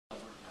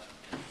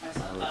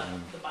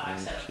the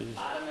box had a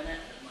bottom in it.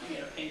 You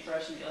had a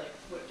paintbrush and you like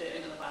whipped it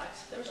into the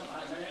box. There was no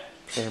bottom in it.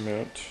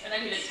 Paramount. And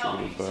then he didn't tell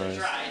me because it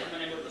dried, and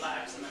then I moved the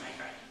box and then I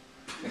cried.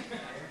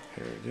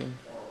 Here again.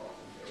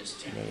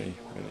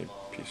 Many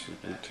pieces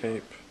of blue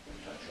tape.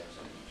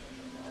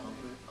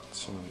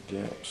 Some of the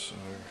gaps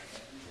are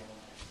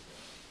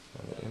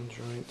on the end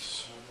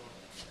joints.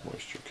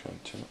 Moisture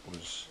content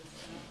was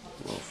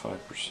below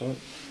 5%.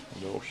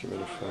 No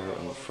humidifier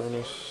in the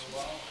furnace.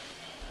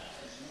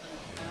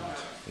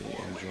 And the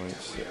end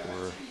joints that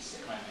were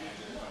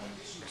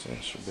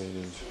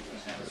exacerbated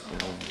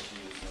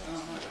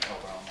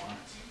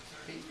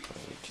by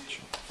the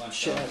kitchen.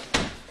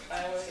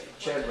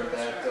 Chad, with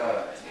that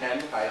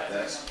hand pipe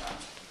that's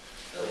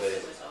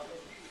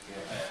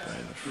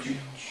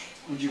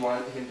would you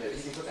want him to?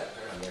 He can put that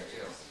thread on there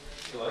too.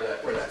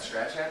 Where that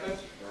scratch happened?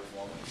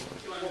 Well,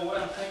 what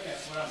I'm thinking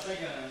is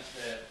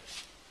that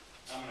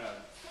I'm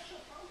gonna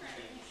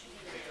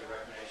make a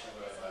recommendation of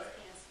what I like,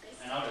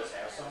 and I'll just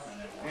have some, and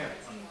then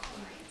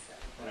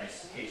when I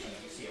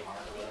occasionally see a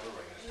mark or whatever,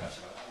 we're gonna touch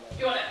it up.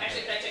 You want to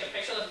actually? Can I take a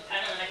picture of the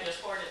pen and then I can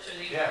just forward it to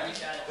the? Yeah. You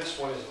got it. This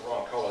one is the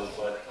wrong color,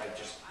 but I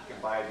just you can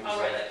buy these I'll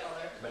write that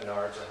color.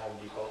 Menards or Home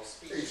Depot.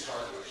 Space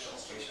Hardware.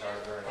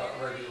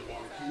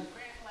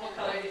 What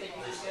color do you think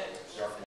is good?